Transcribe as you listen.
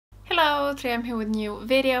Hello, today I'm here with a new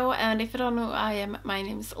video, and if you don't know who I am, my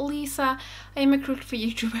name is Lisa. I am a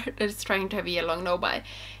cruelty YouTuber that is trying to have a year-long no-buy.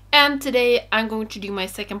 And today I'm going to do my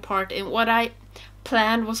second part in what I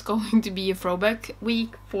planned was going to be a throwback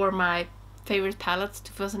week for my favorite palettes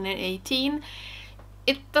 2018.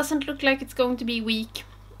 It doesn't look like it's going to be a week.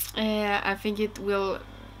 I think it will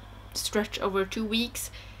stretch over 2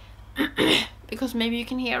 weeks because maybe you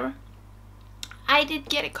can hear I did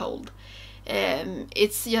get a cold.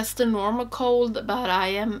 It's just a normal cold,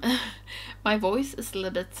 but my voice is a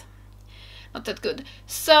little bit not that good.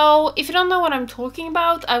 So if you don't know what I'm talking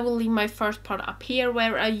about, I will leave my first part up here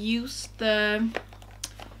where I use the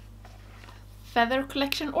feather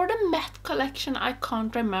collection or the matte collection, I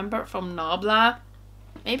can't remember, from Nabla.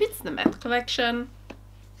 Maybe it's the matte collection.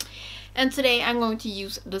 And today I'm going to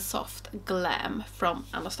use the Soft Glam from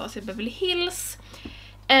Anastasia Beverly Hills.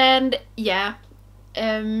 And yeah,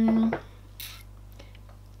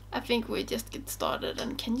 I think we just get started.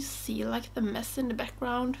 And can you see like the mess in the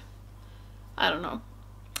background? I don't know,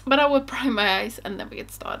 but I will prime my eyes and then we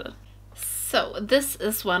get started. So this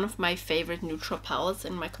is one of my favorite neutral palettes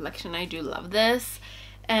in my collection. I do love this,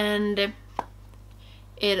 and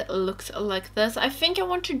it looks like this. I think I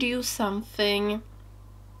want to do something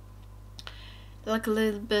like a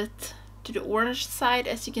little bit to the orange side.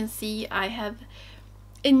 As you can see, I have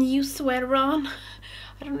a new sweater on.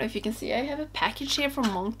 I don't know if you can see, I have a package here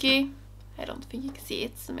from Milky. I don't think you can see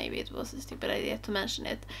it, so maybe it was a stupid idea to mention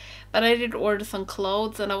it. But I did order some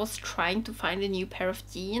clothes and I was trying to find a new pair of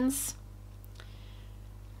jeans.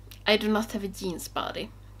 I do not have a jeans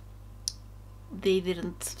body. They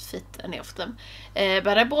didn't fit any of them.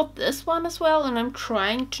 But I bought this one as well, and I'm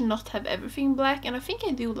trying to not have everything black, and I think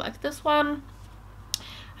I do like this one.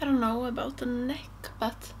 I don't know about the neck,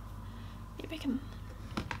 but maybe I can...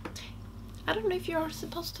 I don't know if you're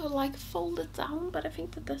supposed to like fold it down, but I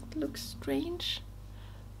think that looks strange.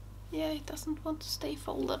 Yeah, it doesn't want to stay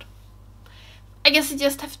folded. I guess it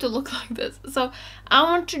just have to look like this. So I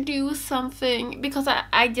want to do something, because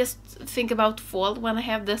I just think about fall when I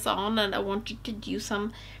have this on, and I wanted to do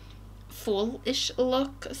some fall-ish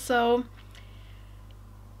look. So,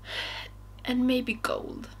 and maybe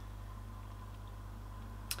gold.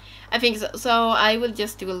 I think so. So I will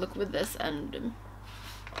just do a look with this and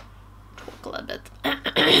talk a little bit.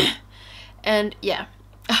 And yeah,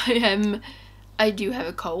 I do have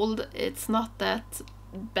a cold. It's not that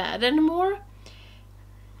bad anymore.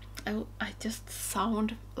 I just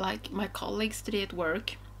sound like my colleagues today at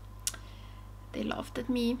work. They laughed at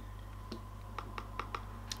me.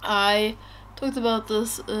 I talked about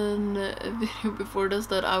this in a video before this,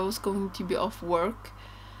 that I was going to be off work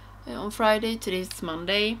on Friday. Today's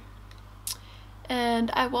Monday.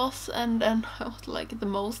 And I was, and then I was like the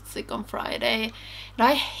most sick on Friday. And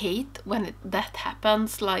I hate when that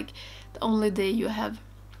happens, like the only day you have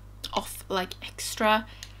off like extra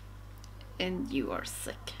and you are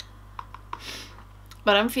sick.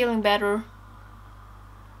 But I'm feeling better.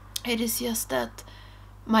 It is just that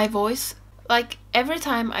my voice, like every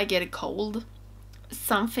time I get a cold,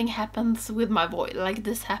 something happens with my voice. Like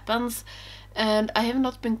this happens, and I have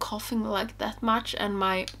not been coughing like that much, and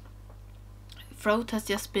my throat has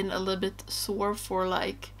just been a little bit sore for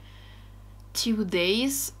like 2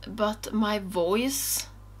 days, but my voice,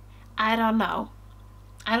 I don't know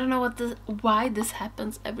why this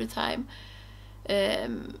happens every time.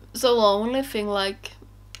 So the only thing, like,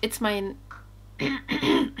 it's my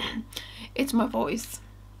it's my voice.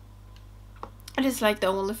 It is like the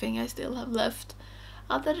only thing I still have left.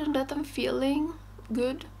 Other than that, I'm feeling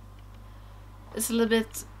good. It's a little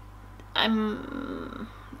bit, I'm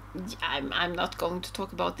not going to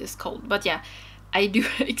talk about this cold, but yeah, I do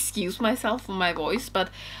excuse myself for my voice, but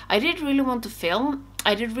I did really want to film.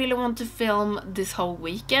 I did really want to film this whole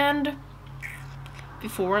weekend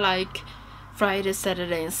before like Friday,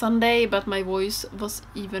 Saturday and Sunday, but my voice was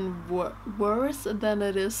even worse than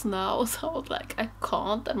it is now, so I was like, I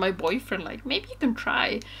can't. And my boyfriend like, maybe you can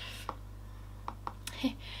try.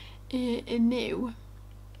 No.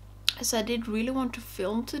 So I did really want to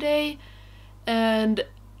film today, and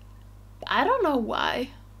I don't know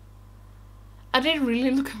why. I did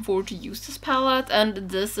really looking forward to use this palette, and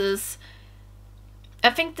this is,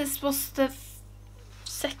 I think this was the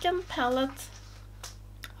second palette.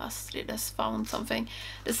 Astrid has found something.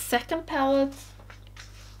 The second palette.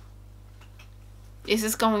 This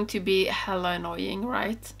is going to be hella annoying,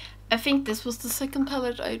 right? I think this was the second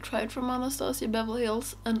palette I tried from Anastasia Beverly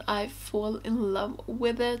Hills, and I fall in love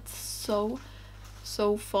with it so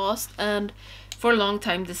fast. And for a long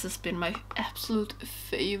time this has been my absolute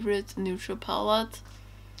favorite neutral palette.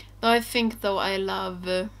 Though I think I love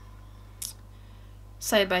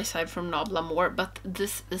side by side from Nabla more, but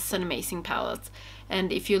this is an amazing palette.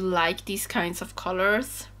 And if you like these kinds of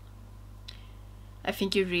colors, I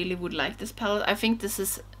think you really would like this palette. I think this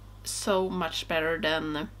is so much better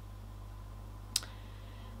than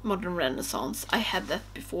Modern Renaissance. I had that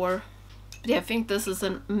before. But yeah, I think this is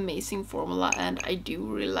an amazing formula, and I do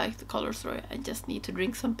really like the color story. I just need to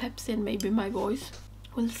drink some Pepsi and maybe my voice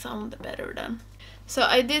will sound better then. So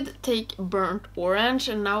I did take Burnt Orange,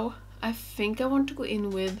 and now I think I want to go in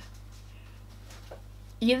with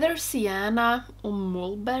either Sienna or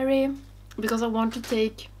Mulberry, because I want to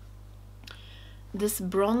take this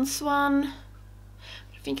bronze one.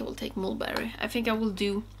 I think I will take Mulberry. I think I will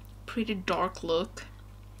do pretty dark look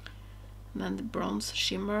and then the bronze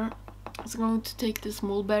shimmer. I'm going to take this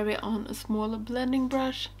Mulberry on a smaller blending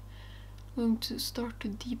brush. I'm going to start to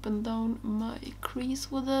deepen down my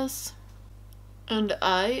crease with this. And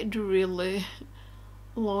I do really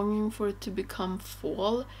longing for it to become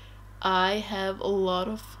fall. I have a lot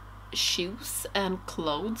of shoes and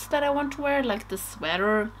clothes that I want to wear, like the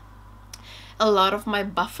sweater, a lot of my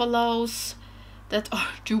buffaloes that are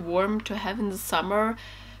too warm to have in the summer.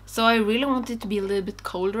 So I really want it to be a little bit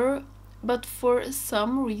colder. But for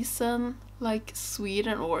some reason, like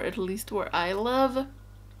Sweden, or at least where I live,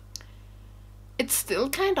 it's still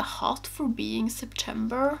kind of hot for being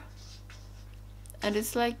September. And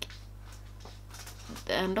it's like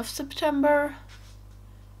the end of September.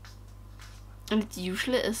 And it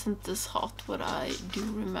usually isn't this hot, what I do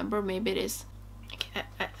remember. Maybe it is. Okay,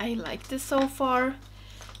 I like this so far.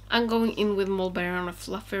 I'm going in with Mulberry on a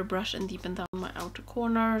fluffier brush and deepen down my outer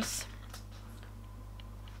corners.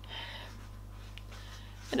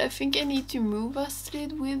 And I think I need to move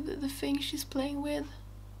Astrid with the thing she's playing with.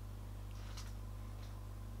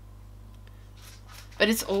 But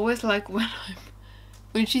it's always like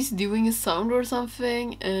when she's doing a sound or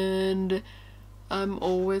something, and I'm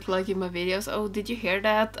always like in my videos, oh, did you hear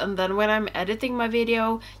that? And then when I'm editing my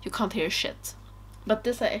video, you can't hear shit. But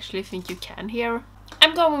this I actually think you can hear.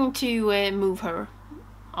 I'm going to move her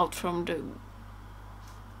out from the...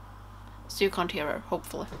 so you can't hear her,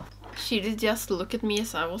 hopefully. She did just look at me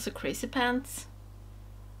as I was a crazy pants.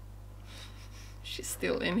 She's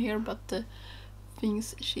still in here, but the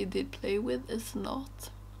things she did play with is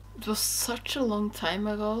not. It was such a long time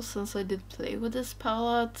ago since I did play with this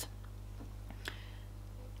palette.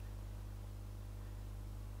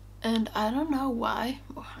 And I don't know why.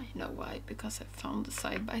 Well, I know why, because I found the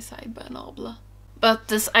side by side by Nabla. But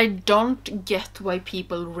this, I don't get why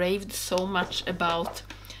people raved so much about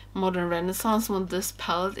Modern Renaissance when this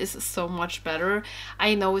palette is so much better.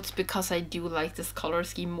 I know it's because I do like this color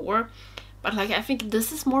scheme more, but like I think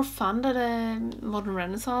this is more fun than Modern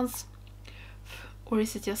Renaissance. Or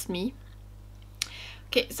is it just me?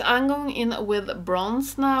 Okay, so I'm going in with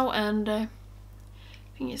bronze now, and I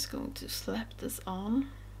think I'm just going to slap this on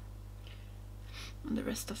the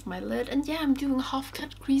rest of my lid. And yeah, I'm doing a half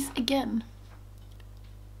cut crease again.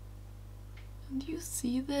 Do you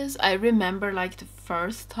see this? I remember like the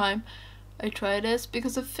first time I tried this,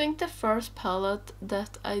 because I think the first palette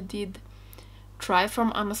that I did try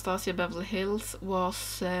from Anastasia Beverly Hills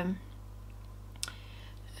was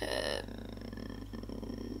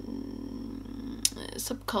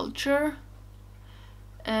Subculture,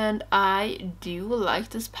 and I do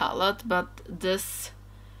like this palette, but this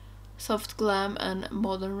Soft Glam and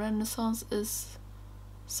Modern Renaissance is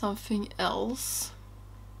something else.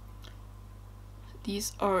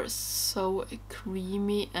 These are so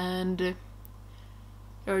creamy and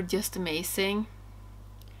they're just amazing.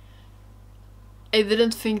 I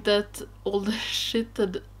didn't think that all the shit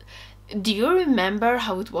that... Do you remember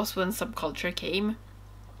how it was when Subculture came?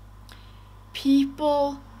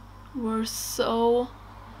 People were so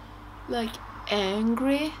like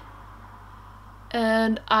angry,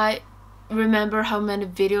 and I remember how many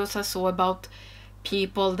videos I saw about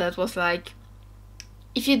people that was like,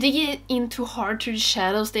 if you dig it in too hard to the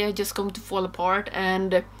shadows, they are just going to fall apart.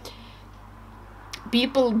 And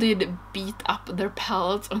people did beat up their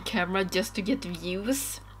palettes on camera just to get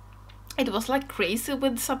views. It was like crazy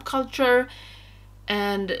with Subculture,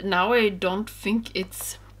 and now I don't think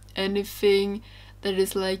it's anything that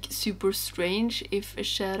is like super strange if a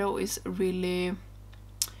shadow is really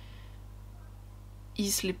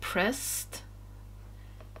easily pressed.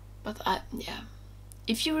 But yeah,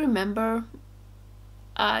 if you remember,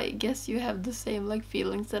 I guess you have the same like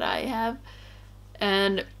feelings that I have,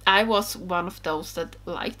 and I was one of those that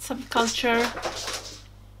liked Subculture.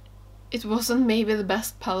 It wasn't maybe the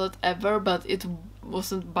best palette ever, but it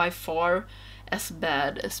wasn't by far as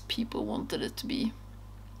bad as people wanted it to be.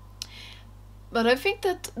 But I think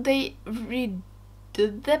that they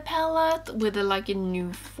did the palette with like a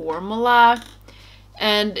new formula,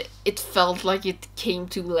 and it felt like it came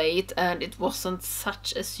too late and it wasn't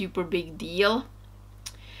such a super big deal.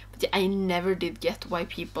 But I never did get why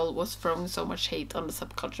people was throwing so much hate on the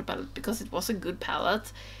Subculture palette, because it was a good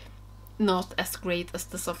palette, not as great as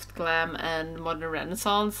the Soft Glam and Modern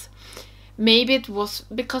Renaissance. Maybe it was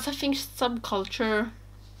because I think Subculture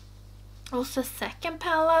was the second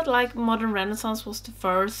palette, like Modern Renaissance was the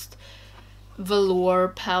first velour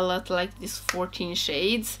palette, like these 14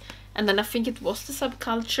 shades, and then I think it was the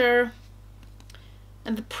Subculture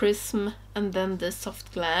and the Prism and then the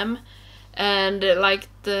Soft Glam, and like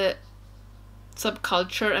the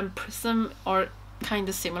Subculture and Prism are kind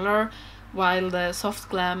of similar, while the Soft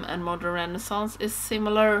Glam and Modern Renaissance is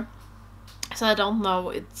similar. So I don't know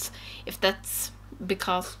if that's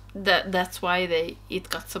because that's why it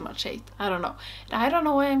got so much hate. I don't know. I don't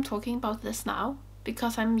know why I'm talking about this now,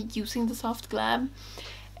 because I'm using the Soft Glam.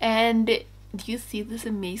 And do you see this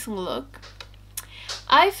amazing look?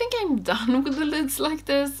 I think I'm done with the lids like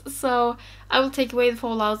this, so I will take away the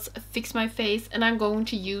fallouts, fix my face, and I'm going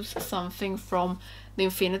to use something from the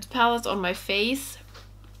Infinity palette on my face,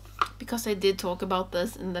 because I did talk about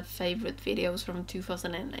this in the favorite videos from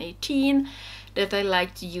 2018, that I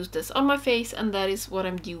like to use this on my face, and that is what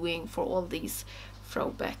I'm doing for all these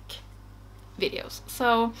throwback videos.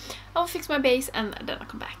 So I'll fix my base and then I'll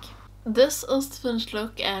come back. This is the finished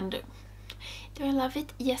look, and do I love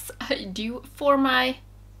it? Yes, I do. For my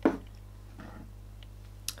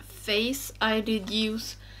face, I did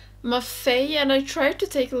use Maffei, and I tried to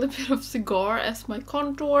take a little bit of Cigarr as my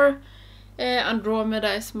contour, Andromeda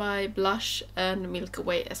as my blush, and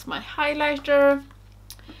Milky as my highlighter.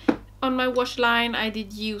 On my wash line, I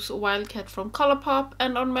did use Wildcat from Colourpop,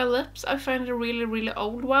 and on my lips, I found a really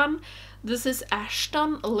old one. This is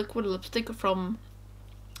Ashton, a liquid lipstick from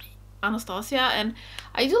Anastasia, and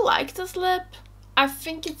I do like this lip. I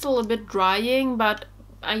think it's a little bit drying, but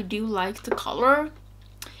I do like the color.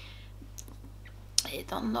 I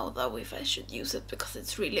don't know though if I should use it because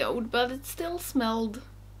it's really old, but it still smelled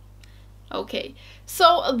okay.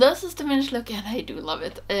 So this is the finished look, and I do love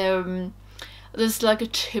it. This is like a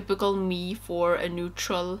typical me for a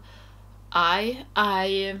neutral eye.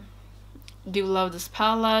 I do love this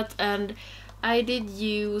palette, and I did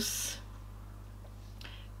use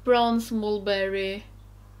bronze, mulberry,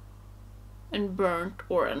 and burnt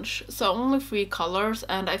orange, so only 3 colors,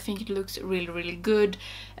 and I think it looks really good.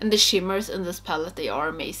 And the shimmers in this palette, they are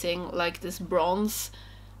amazing. Like this bronze,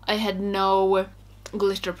 I had no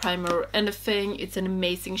glitter primer or anything. It's an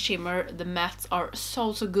amazing shimmer. The mattes are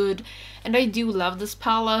so good, and I do love this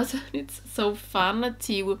palette. It's so fun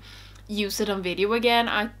to use it on video again.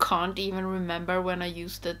 I can't even remember when I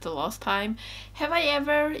used it the last time. Have I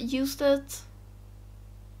ever used it?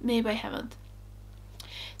 Maybe I haven't.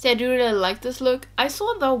 So I do really like this look. I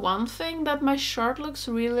saw though one thing, that my shirt looks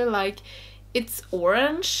really like it's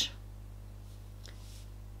orange.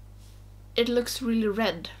 It looks really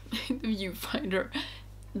red in the viewfinder,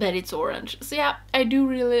 that it's orange. So yeah, I do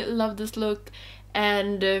really love this look,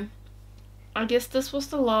 and I guess this was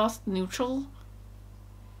the last neutral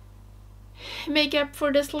makeup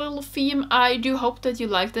for this little theme. I do hope that you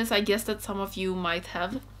like this. I guess that some of you might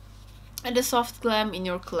have the Soft Glam in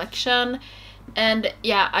your collection, and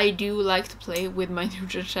yeah, I do like to play with my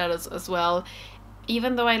neutral shadows as well.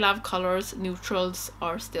 Even though I love colors, neutrals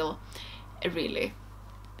are still a really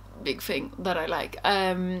big thing that I like.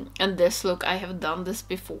 And this look, I have done this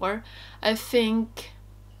before. I think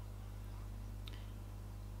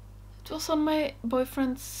it was on my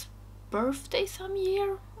boyfriend's birthday some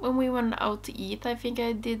year when we went out to eat. I think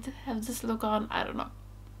I did have this look on. I don't know.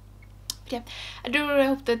 Yeah, I do really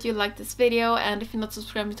hope that you liked this video, and if you're not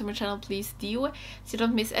subscribed to my channel, please do, so you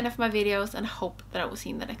don't miss any of my videos, and I hope that I will see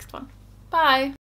you in the next one. Bye!